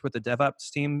 I've worked with the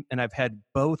DevOps team and I've had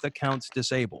both accounts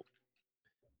disabled.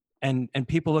 And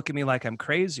people look at me like I'm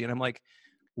crazy, and I'm like,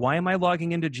 why am I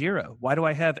logging into Jira? Why do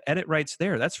I have edit rights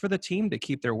there? That's for the team to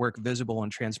keep their work visible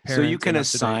and So you transparent can and up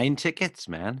to date. assign tickets,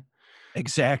 man.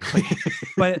 Exactly.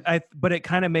 But it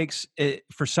kind of makes it,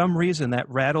 for some reason, that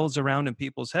rattles around in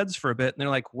people's heads for a bit, and they're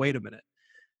like, wait a minute.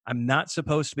 I'm not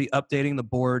supposed to be updating the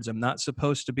boards. I'm not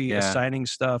supposed to be Yeah, assigning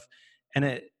stuff.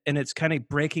 And it's kind of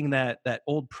breaking that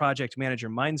old project manager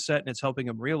mindset, and it's helping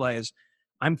them realize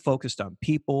I'm focused on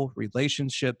people,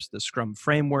 relationships, the Scrum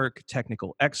framework,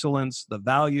 technical excellence, the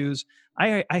values.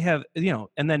 I have,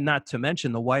 and then not to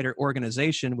mention the wider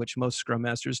organization, which most Scrum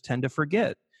Masters tend to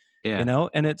forget, yeah.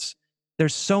 and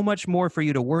there's so much more for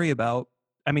you to worry about.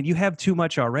 I mean, you have too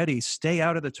much already. Stay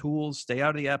out of the tools, stay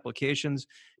out of the applications,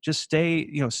 just stay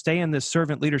in this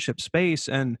servant leadership space,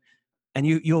 and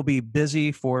you'll be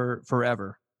busy for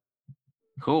forever.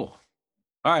 Cool.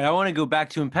 All right, I wanna go back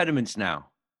to impediments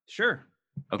now. Sure.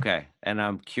 Okay, and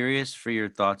I'm curious for your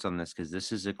thoughts on this because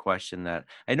this is a question that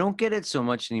I don't get it so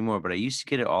much anymore, but I used to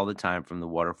get it all the time from the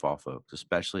waterfall folks,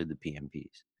 especially the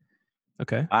PMPs.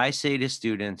 Okay. I say to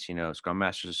students, Scrum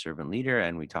Master is a servant leader,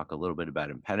 and we talk a little bit about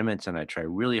impediments, and I try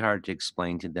really hard to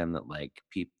explain to them that like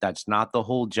that's not the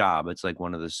whole job. It's like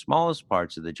one of the smallest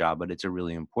parts of the job, but it's a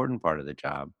really important part of the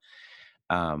job.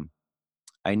 Um,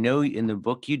 I know in the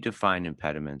book you define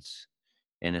impediments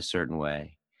in a certain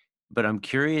way, but I'm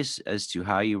curious as to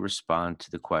how you respond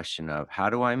to the question of how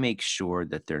do I make sure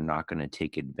that they're not going to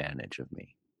take advantage of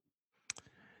me?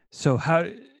 So how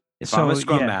If I'm a so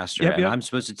scrum yeah. master Yep, and yep. I'm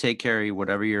supposed to take care of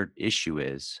whatever your issue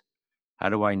is, how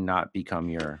do I not become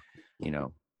your, you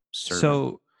know, servant?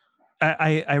 So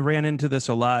I ran into this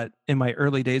a lot in my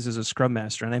early days as a scrum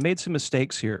master, and I made some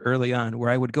mistakes here early on where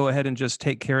I would go ahead and just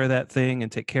take care of that thing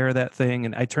and take care of that thing,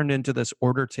 and I turned into this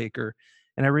order taker.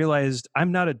 And I realized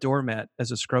I'm not a doormat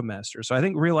as a scrum master. So I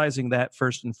think realizing that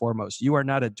first and foremost, you are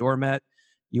not a doormat.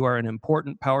 You are an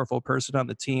important, powerful person on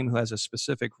the team who has a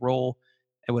specific role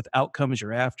and with outcomes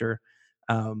you're after.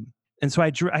 And so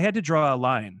I had to draw a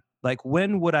line. Like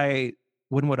when would I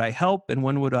help and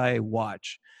when would I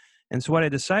watch? And so what I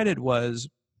decided was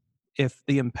if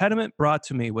the impediment brought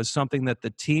to me was something that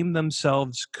the team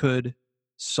themselves could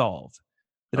solve,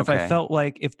 that if I Okay. felt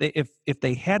like if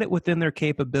they had it within their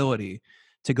capability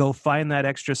to go find that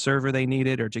extra server they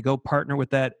needed or to go partner with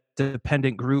that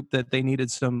dependent group that they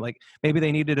needed some, like maybe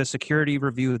they needed a security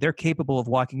review, they're capable of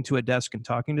walking to a desk and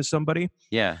talking to somebody.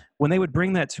 Yeah. When they would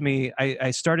bring that to me,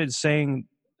 I started saying,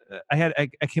 I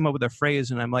came up with a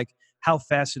phrase, and I'm like, "How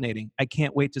fascinating! I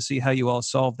can't wait to see how you all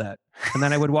solve that." And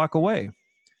then I would walk away,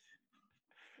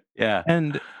 Yeah.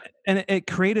 and it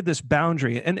created this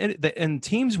boundary. And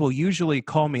teams will usually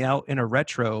call me out in a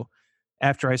retro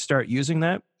after I start using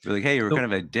that. Be like, hey, you were So kind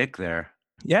of a dick there.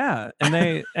 yeah, and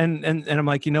they and I'm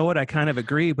like, you know what? I kind of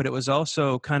agree, but it was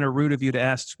also kind of rude of you to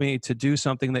ask me to do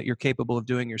something that you're capable of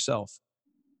doing yourself.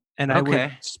 And I would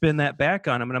Okay. spin that back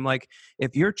on them. And I'm like,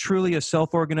 if you're truly a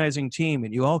self organizing team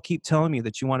and you all keep telling me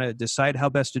that you want to decide how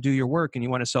best to do your work and you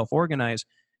want to self organize,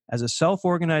 as a self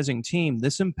organizing team,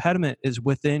 this impediment is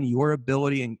within your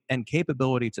ability and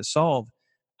capability to solve.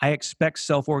 I expect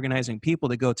self organizing people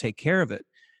to go take care of it.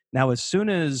 Now, as soon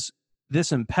as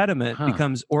this impediment Huh.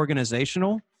 becomes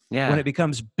organizational, when Yeah. it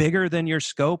becomes bigger than your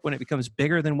scope, when it becomes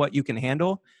bigger than what you can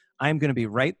handle, I'm going to be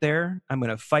right there. I'm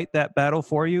going to fight that battle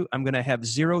for you. I'm going to have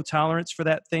zero tolerance for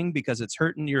that thing because it's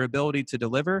hurting your ability to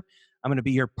deliver. I'm going to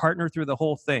be your partner through the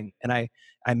whole thing. And I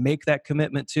make that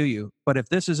commitment to you. But if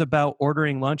this is about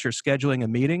ordering lunch or scheduling a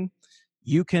meeting,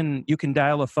 you can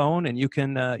dial a phone and you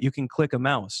can click a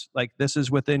mouse. Like this is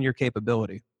within your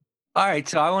capability. All right.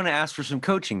 So I want to ask for some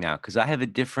coaching now because I have a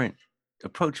different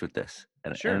approach with this.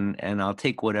 And, Sure. and and I'll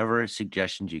take whatever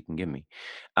suggestions you can give me.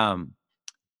 Um,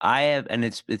 I have, and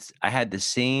it's I had the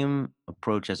same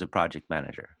approach as a project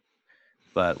manager.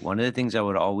 But one of the things I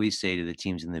would always say to the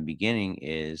teams in the beginning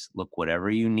is, look, whatever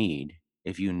you need,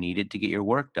 if you need it to get your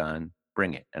work done,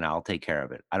 bring it and I'll take care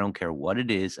of it. I don't care what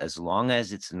it is, as long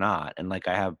as it's not. And like,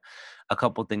 I have a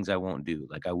couple things I won't do.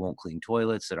 Like, I won't clean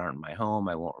toilets that aren't in my home.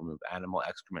 I won't remove animal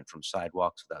excrement from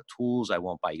sidewalks without tools. I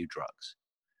won't buy you drugs.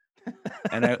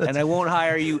 And That's I won't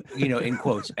hire you, in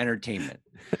quotes, entertainment.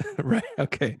 right.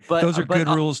 Okay. But Those are but good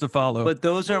rules to follow. but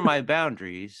those are my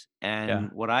boundaries. Yeah.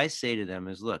 And what I say to them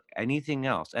is, look, anything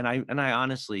else, and I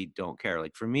honestly don't care.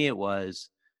 Like, for me, it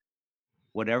was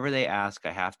whatever they ask,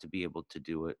 I have to be able to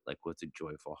do it like with a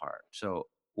joyful heart. So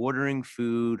ordering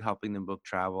food, helping them book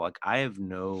travel, like, I have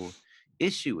no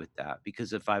issue with that,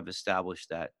 because if I've established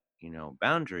that,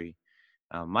 boundary,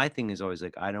 my thing is always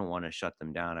like, I don't want to shut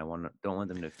them down. Don't want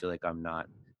them to feel like I'm not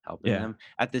helping Yeah. them.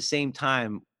 At the same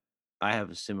time, I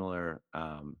have a similar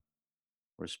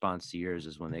response to yours,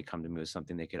 is when they come to me with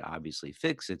something they could obviously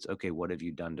fix. It's okay. What have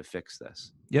you done to fix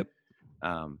this? Yep.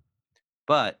 Um,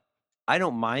 but I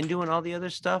don't mind doing all the other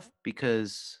stuff,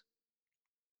 because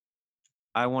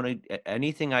I want to,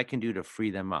 anything I can do to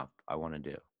free them up, I want to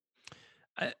do.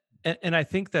 I, and I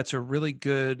think that's a really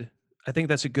good. I think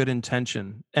that's a good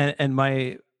intention, and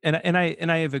I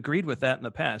have agreed with that in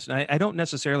the past, and I don't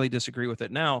necessarily disagree with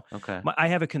it now. Okay. I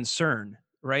have a concern,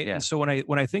 right? And Yeah. so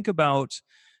when I think about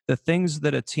the things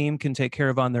that a team can take care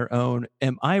of on their own,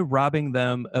 am I robbing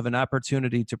them of an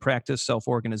opportunity to practice self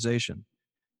organization?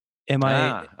 Am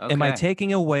I Okay.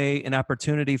 taking away an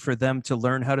opportunity for them to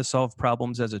learn how to solve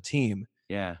problems as a team,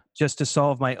 Yeah. just to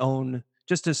serve my own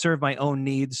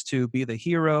needs, to be the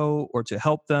hero or to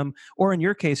help them, or in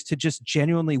your case to just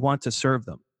genuinely want to serve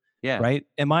them, Yeah. right?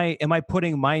 Am I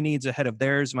putting my needs ahead of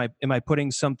theirs? Am I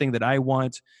putting something that I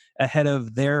want ahead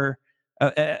of their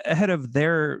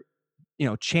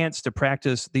chance to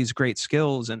practice these great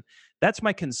skills? And that's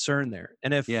my concern there.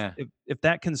 And if Yeah. if, if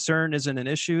that concern isn't an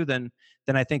issue, then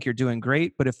I think you're doing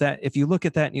great. But if you look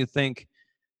at that and you think,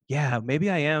 yeah, maybe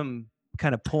I am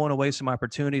kind of pulling away some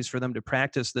opportunities for them to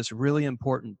practice this really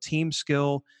important team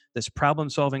skill, this problem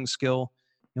solving skill.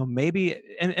 Maybe,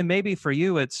 and maybe for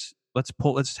you, it's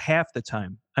half the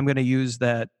time I'm going to use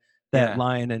that Yeah.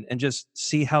 line and just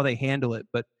see how they handle it.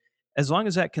 But as long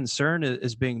as that concern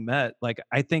is being met, like,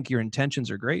 I think your intentions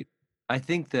are great. I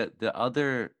think that the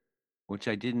other, which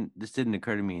this didn't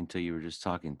occur to me until you were just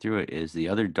talking through it, is the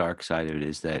other dark side of it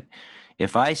is that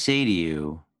if I say to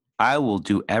you, I will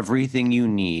do everything you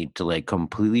need to like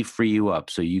completely free you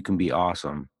up so you can be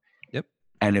awesome. Yep.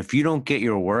 And if you don't get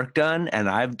your work done, and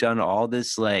I've done all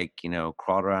this, like,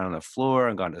 crawled around on the floor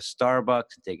and gone to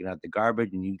Starbucks and taken out the garbage,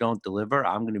 and you don't deliver,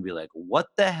 I'm going to be like, what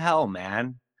the hell,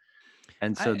 man?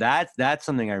 And so I that's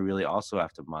something I really also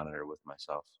have to monitor with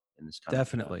myself in this kind of job.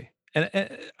 definitely, and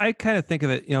I kind of think of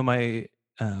it, my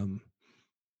um,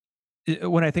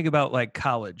 when I think about like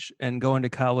college and going to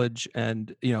college,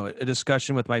 and a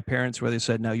discussion with my parents where they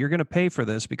said, "Now you're going to pay for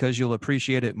this because you'll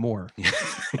appreciate it more."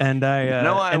 And No,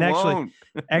 I and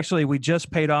actually, won't. we just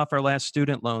paid off our last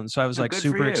student loan, so I was Oh, like good for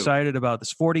super you. excited about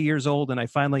this. 40 years old, and I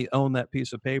finally own that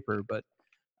piece of paper. But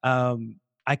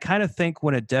I kind of think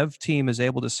when a dev team is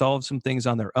able to solve some things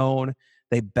on their own,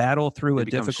 they battle through They a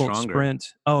become difficult stronger. sprint.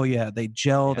 Oh yeah, they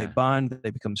gel, they Yeah. bond,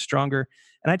 they become stronger.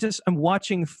 And I'm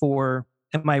watching for,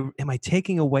 am I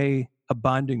taking away a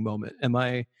bonding moment? Am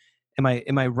I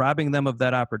robbing them of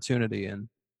that opportunity? And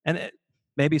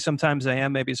maybe sometimes I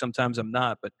am, maybe sometimes I'm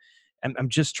not, but I'm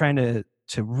just trying to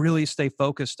really stay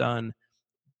focused on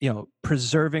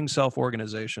preserving self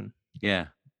organization. Yeah.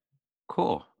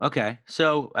 Cool. Okay.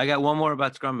 So I got one more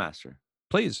about Scrum Master.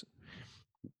 Please.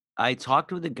 I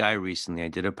talked with a guy recently. I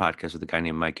did a podcast with a guy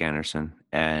named Mike Anderson,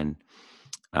 and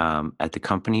at the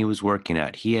company he was working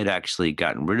at, he had actually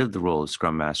gotten rid of the role of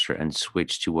Scrum Master and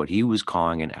switched to what he was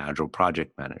calling an Agile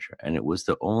Project Manager. And it was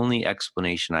the only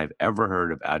explanation I've ever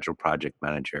heard of Agile Project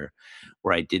Manager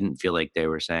where I didn't feel like they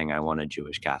were saying, I want a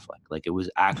Jewish Catholic. Like, it was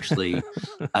actually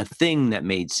a thing that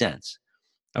made sense.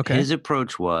 Okay. His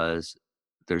approach was,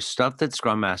 there's stuff that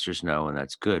Scrum Masters know, and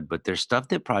that's good, but there's stuff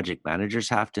that project managers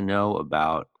have to know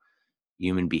about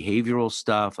human behavioral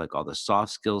stuff, like all the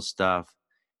soft skills stuff,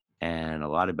 and a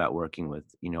lot about working with,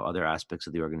 other aspects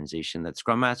of the organization that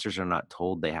Scrum Masters are not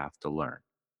told they have to learn.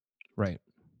 Right.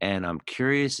 And I'm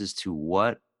curious as to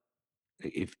what,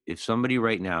 if somebody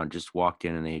right now just walked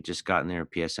in and they had just gotten their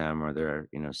PSM or their,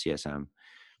 CSM,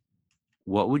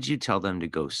 what would you tell them to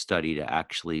go study to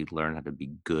actually learn how to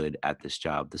be good at this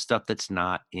job? The stuff that's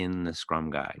not in the Scrum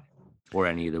guide or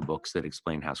any of the books that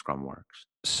explain how Scrum works.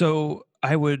 So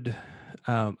I would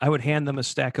hand them a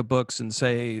stack of books and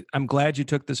say, "I'm glad you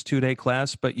took this 2-day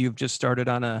class, but you've just started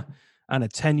on a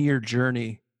 10-year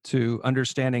journey to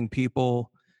understanding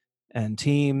people and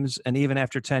teams, and even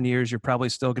after 10 years, you're probably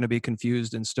still going to be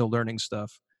confused and still learning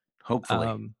stuff.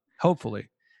 Hopefully. Hopefully."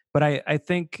 But I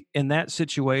think in that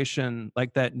situation,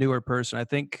 like that newer person, I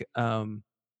think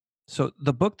so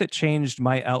the book that changed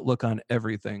my outlook on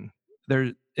everything,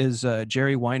 there is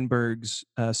Jerry Weinberg's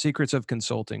Secrets of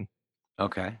Consulting.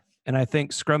 Okay. And I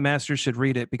think Scrum Masters should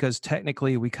read it because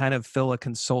technically we kind of fill a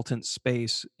consultant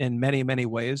space in many, many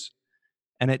ways.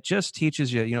 And it just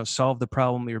teaches you, solve the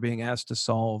problem you're being asked to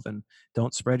solve and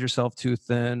don't spread yourself too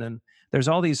thin. And there's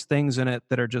all these things in it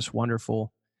that are just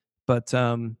wonderful. But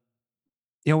when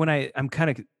I'm kind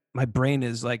of, my brain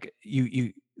is like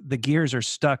the gears are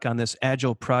stuck on this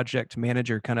agile project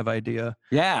manager kind of idea.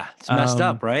 Yeah, it's messed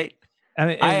Um, up, right? I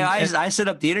mean, I set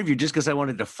up the interview just because I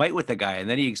wanted to fight with the guy, and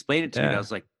then he explained it to me, and I yeah.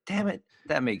 was like, "Damn it,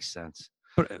 that makes sense."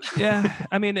 But yeah,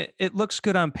 I mean, it looks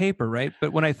good on paper, right?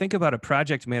 But when I think about a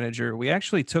project manager, we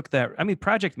actually took that. I mean,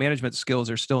 project management skills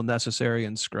are still necessary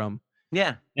in Scrum.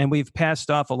 Yeah, And we've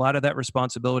passed off a lot of that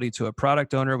responsibility to a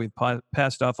product owner. We've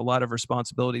passed off a lot of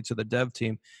responsibility to the dev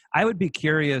team. I would be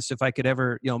curious if I could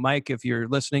ever, Mike, if you're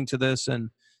listening to this and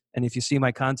if you see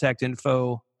my contact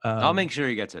info, I'll make sure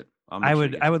he gets it. I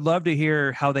would love to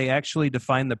hear how they actually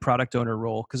define the product owner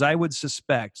role, because I would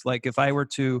suspect, like, if I were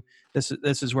to, this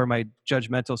is where my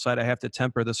judgmental side, I have to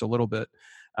temper this a little bit.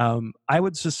 I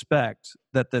would suspect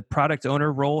that the product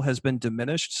owner role has been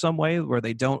diminished some way, where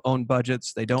they don't own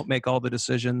budgets, they don't make all the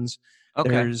decisions.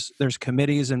 Okay. There's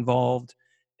committees involved,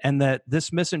 and that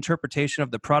this misinterpretation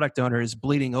of the product owner is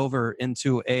bleeding over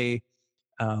into a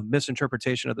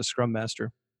misinterpretation of the Scrum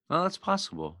Master. Well, that's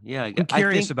possible. Yeah, I'm I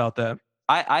curious think about that.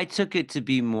 I took it to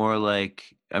be more like,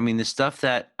 I mean, the stuff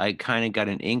that I kind of got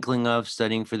an inkling of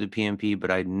studying for the PMP,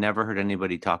 but I'd never heard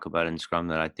anybody talk about in Scrum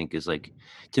that I think is like,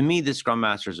 to me, the Scrum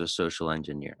Master is a social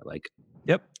engineer. Like,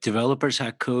 Yep, Developers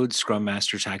hack code, Scrum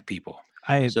Masters hack people.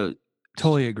 I so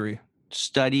totally agree.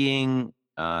 studying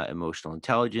emotional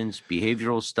intelligence,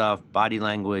 behavioral stuff, body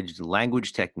language,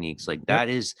 language techniques, like Yep. that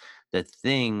is the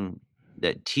thing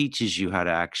that teaches you how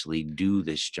to actually do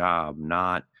this job,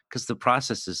 not because the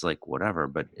process is like whatever,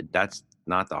 but that's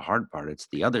not the hard part. It's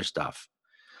the other stuff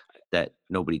that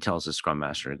nobody tells a Scrum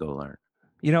Master to go learn.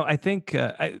 I think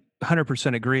I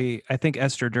 100% agree. I think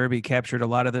Esther Derby captured a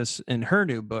lot of this in her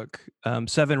new book,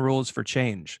 Seven Rules for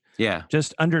Change. Yeah.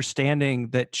 Just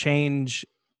understanding that change,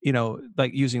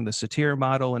 like using the Satir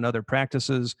model and other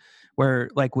practices, where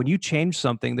like when you change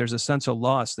something, there's a sense of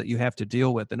loss that you have to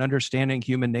deal with, and understanding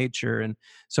human nature. And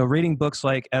so reading books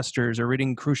like Esther's, or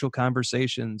reading Crucial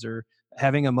Conversations, or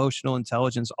having emotional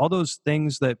intelligence, all those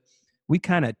things that we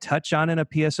kind of touch on in a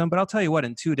PSM. But I'll tell you what,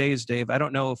 in 2 days, Dave, I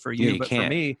don't know for you, You but for can't.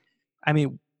 me, I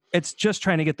mean, it's just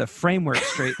trying to get the framework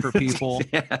straight for people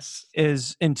Yes.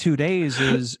 is in 2 days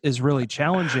is really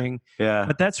challenging. Yeah.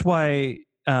 But that's why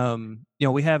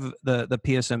we have the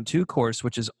PSM2 course,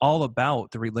 which is all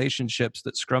about the relationships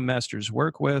that Scrum Masters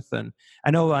work with. And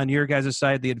I know on your guys'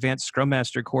 side, the advanced Scrum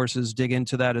Master courses dig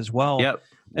into that as well. Yep.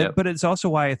 Yep. But it's also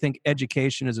why I think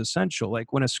education is essential.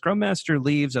 Like when a Scrum Master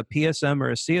leaves a PSM or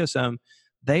a CSM,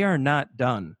 they are not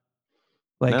done.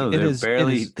 Like no, it they're is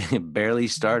barely barely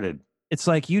started. It's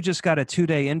like you just got a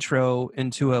 2-day intro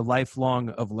into a lifelong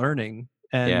of learning,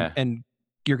 and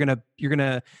you're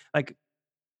gonna like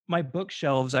my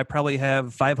bookshelves. I probably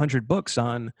have 500 books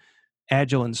on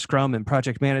Agile and Scrum and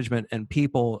project management and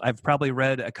people. I've probably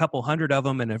read a couple hundred of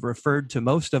them and have referred to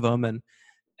most of them,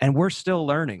 and we're still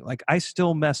learning. Like I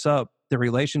still mess up the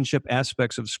relationship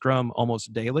aspects of Scrum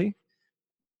almost daily.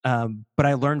 But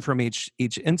I learn from each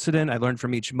incident. I learn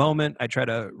from each moment. I try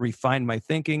to refine my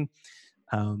thinking.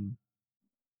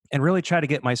 And really try to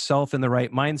get myself in the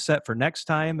right mindset for next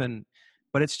time.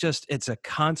 But it's a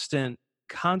constant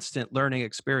learning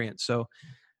experience. So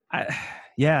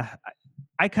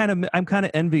I'm kind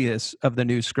of envious of the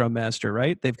new Scrum Master,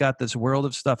 right? They've got this world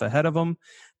of stuff ahead of them,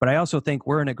 but I also think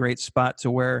we're in a great spot to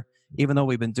where, even though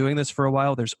we've been doing this for a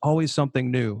while, there's always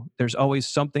something new. There's always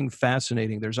something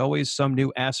fascinating. There's always some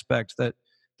new aspect that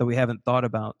we haven't thought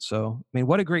about. So, I mean,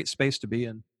 what a great space to be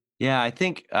in. Yeah, I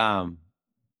think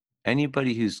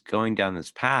anybody who's going down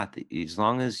this path, as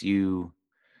long as you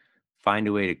find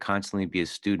a way to constantly be a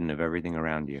student of everything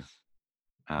around you.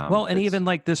 Well, and even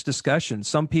like this discussion,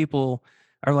 some people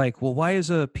are like, well, why is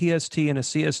a PST and a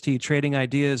CST trading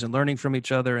ideas and learning from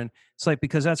each other? And it's like,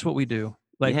 because that's what we do.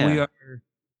 Like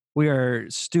we are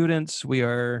students. We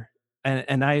are,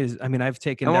 and I mean, I've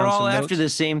taken and down we're all some after notes. the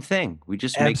same thing. We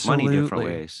just make money different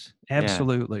ways.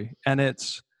 Absolutely. And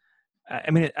it's, I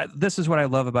mean, this is what I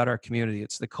love about our community.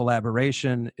 It's the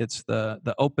collaboration. It's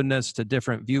the openness to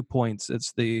different viewpoints.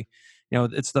 It's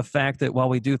it's the fact that while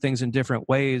we do things in different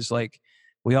ways, like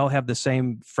we all have the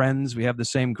same friends, we have the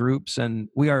same groups, and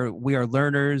we are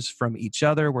learners from each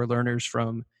other. We're learners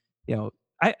from,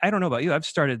 I don't know about you. I've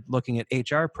started looking at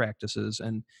HR practices,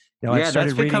 and I've Yeah, that's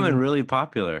started becoming reading, really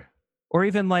popular. or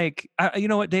even like, you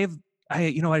know what, Dave,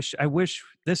 I wish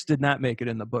this did not make it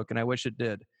in the book, and I wish it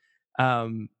did.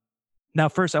 Um, Now,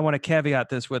 first, I want to caveat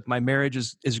this with my marriage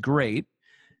is great,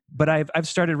 but I've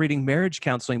started reading marriage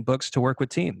counseling books to work with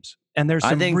teams, and there's I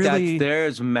some think really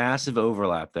there's massive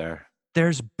overlap there.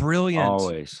 there's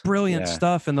Always. brilliant Yeah.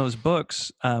 stuff in those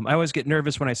books. I always get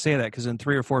nervous when I say that, because then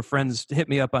 3 or 4 friends hit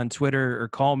me up on Twitter or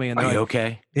call me, and Are they're you like,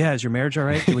 okay? "Yeah, is your marriage all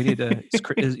right? Do we need to?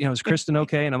 Is Kristen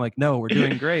okay?" And I'm like, "No, we're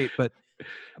doing great." But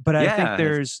I think Yeah.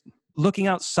 there's looking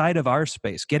outside of our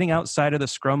space, getting outside of the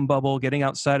Scrum bubble, getting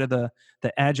outside of the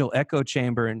Agile echo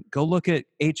chamber, and go look at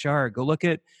HR, go look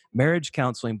at marriage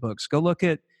counseling books, go look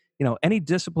at any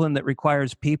discipline that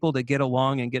requires people to get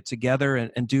along and get together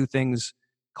and do things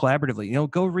collaboratively.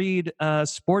 Go read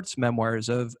sports memoirs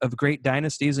of great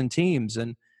dynasties and teams,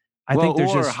 and I think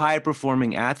there's or just high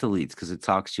performing athletes, because it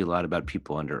talks to you a lot about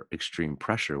people under extreme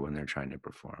pressure when they're trying to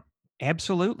perform.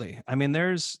 absolutely. I mean,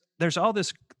 there's all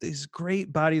these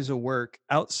great bodies of work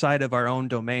outside of our own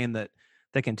domain that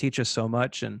can teach us so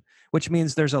much, and which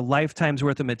means there's a lifetime's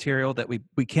worth of material that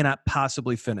we cannot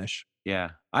possibly finish.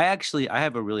 Yeah. I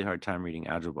have a really hard time reading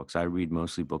agile books. I read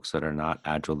mostly books that are not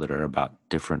agile, that are about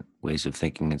different ways of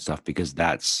thinking and stuff, because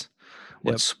that's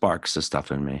what Yep. sparks the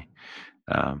stuff in me.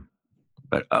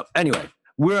 But anyway,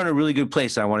 we're on a really good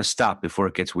place. I want to stop before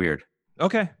it gets weird.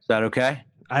 Okay. Is that okay?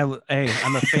 I'm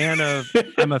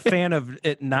a fan of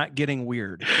it not getting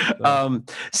weird.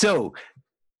 So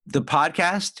the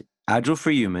podcast, Agile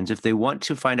for Humans, if they want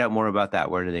to find out more about that,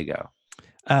 where do they go?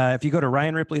 If you go to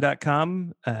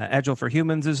ryanripley.com, Agile for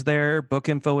Humans is there, book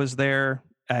info is there.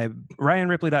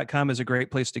 Ryanripley.com is a great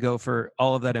place to go for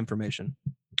all of that information.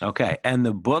 Okay. And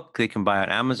the book they can buy on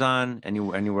Amazon,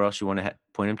 anywhere else you want to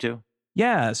point them to?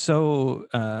 Yeah. So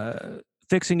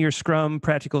Fixing Your Scrum,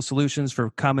 Practical Solutions for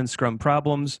Common Scrum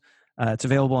Problems. It's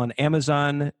available on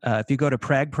Amazon. If you go to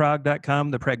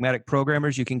pragprog.com, the Pragmatic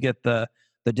Programmers, you can get the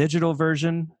digital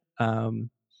version.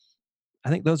 I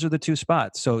think those are the 2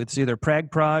 spots. So it's either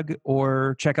Pragprog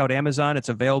or check out Amazon. It's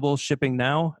available, shipping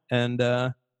now. And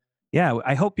yeah,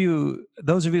 I hope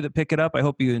those of you that pick it up, I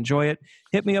hope you enjoy it.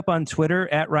 Hit me up on Twitter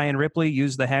at Ryan Ripley.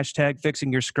 Use the hashtag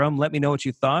Fixing Your Scrum. Let me know what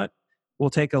you thought. We'll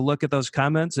take a look at those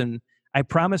comments, and I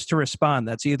promise to respond.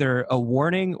 That's either a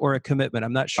warning or a commitment.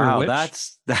 I'm not sure Wow, which.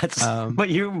 that's but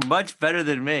you're much better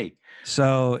than me.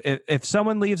 So if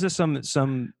someone leaves us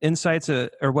some insights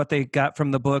or what they got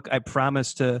from the book, I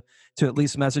promise to at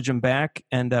least message them back,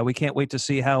 and we can't wait to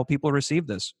see how people receive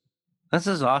this. This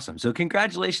is awesome. So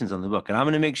congratulations on the book. And I'm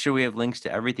going to make sure we have links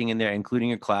to everything in there, including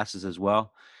your classes as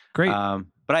well. Great.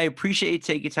 But I appreciate you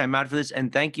taking time out for this.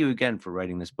 And thank you again for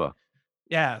writing this book.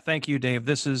 Yeah, thank you, Dave.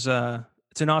 This is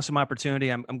it's an awesome opportunity.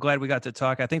 I'm glad we got to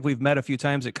talk. I think we've met a few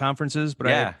times at conferences,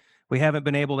 but we haven't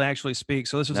been able to actually speak.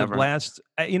 So this was Never. a blast.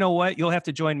 You know what? You'll have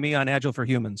to join me on Agile for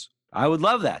Humans. I would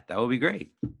love that. That would be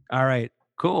great. All right.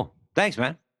 Cool. Thanks,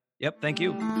 man. Yep. Thank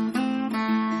you.